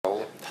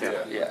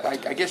Yeah,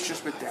 I guess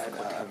just with that,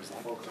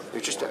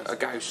 there's just a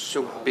guy who's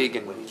so big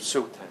and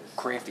so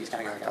crafty. He's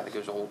kind of a guy that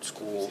goes old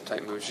school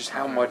type moves. Just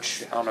how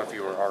much, I don't know if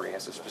you were already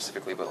asked this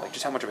specifically, but like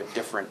just how much of a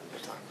different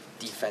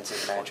defensive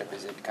matchup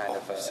is it kind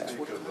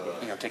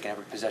of, taking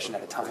every possession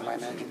at a time, I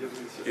imagine?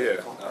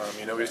 Yeah,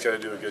 we just got to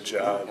do a good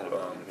job,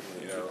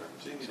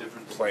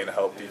 playing to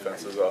help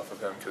defenses off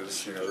of him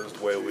because,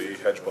 the way we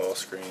hedge ball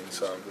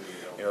screens,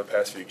 the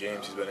past few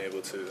games he's been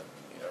able to,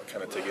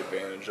 kind of take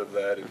advantage of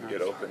that and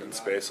get open in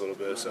space a little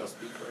bit. So,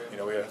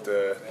 we have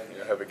to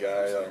have a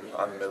guy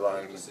on the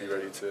midline and be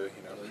ready to,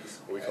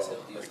 what we call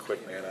a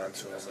quick man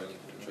onto him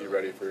and be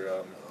ready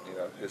for,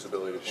 his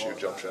ability to shoot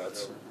jump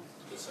shots.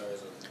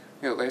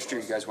 Last year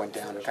you guys went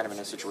down kind of in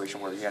a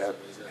situation where you had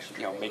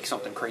to, make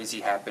something crazy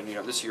happen.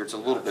 This year it's a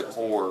little bit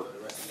more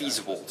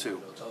feasible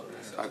too.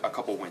 A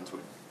couple wins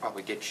would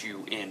probably get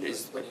you in.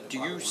 Do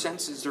you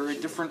sense, is there a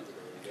different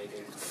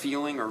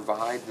feeling or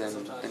vibe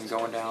than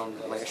going down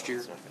last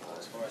year?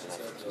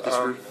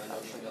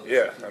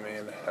 Yeah,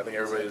 I think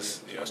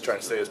everybody's trying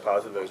to stay as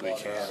positive as we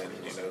can, and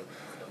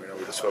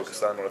we're just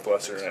focused on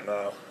Northwestern right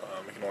now.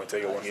 We can only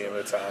take it one game at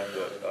a time,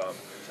 but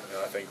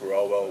I think we're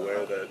all well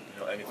aware that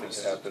anything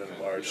can happen in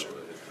March,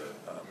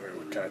 and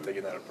we're kind of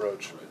taking that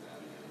approach.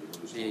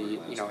 The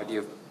idea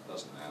of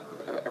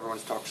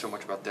everyone's talked so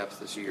much about depth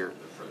this year,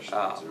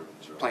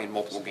 playing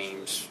multiple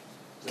games,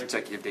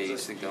 consecutive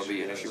days. Think that'll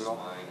be an issue at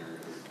all?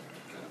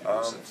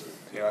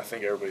 I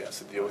think everybody has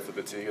to deal with the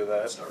fatigue of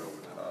that.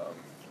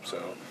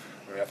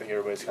 I think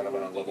everybody's kind of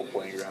on a level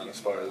playing ground as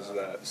far as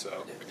that. So,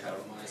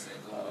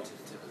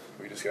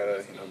 we just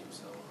gotta,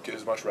 get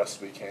as much rest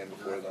as we can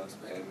before then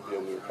and be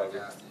able to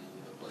recover.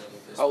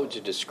 How would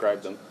you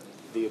describe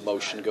the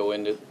emotion go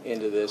into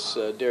this?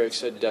 Derek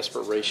said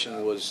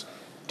desperation was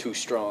too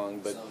strong,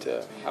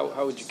 but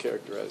how would you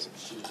characterize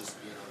it?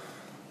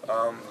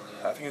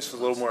 I think it's a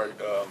little more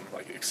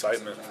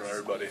excitement from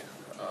everybody.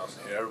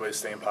 Everybody's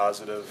staying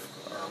positive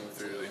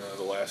through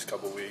the last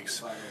couple of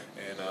weeks,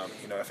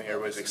 and I think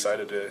everybody's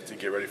excited to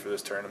get ready for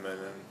this tournament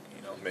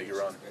and make a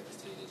run.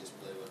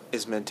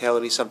 Is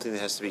mentality something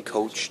that has to be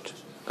coached?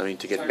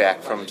 To get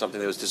back from something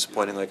that was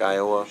disappointing like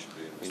Iowa,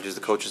 does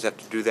the coaches have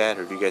to do that,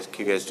 or can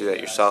you guys do that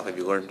yourself? Have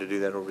you learned to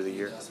do that over the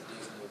year?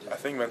 I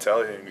think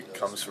mentality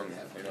comes from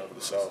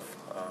the self.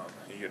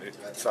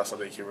 It's not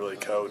something you can really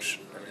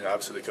coach.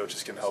 Obviously the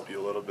coaches can help you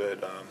a little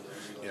bit,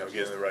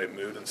 get in the right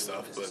mood and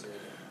stuff, but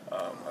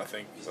I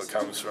think what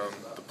comes from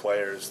the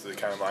players, the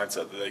kind of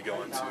mindset that they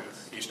go into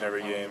each and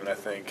every game, and I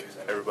think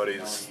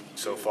everybody's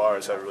so far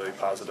has had a really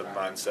positive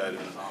mindset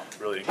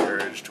and really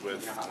encouraged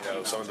with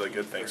some of the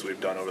good things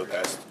we've done over the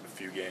past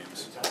few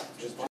games.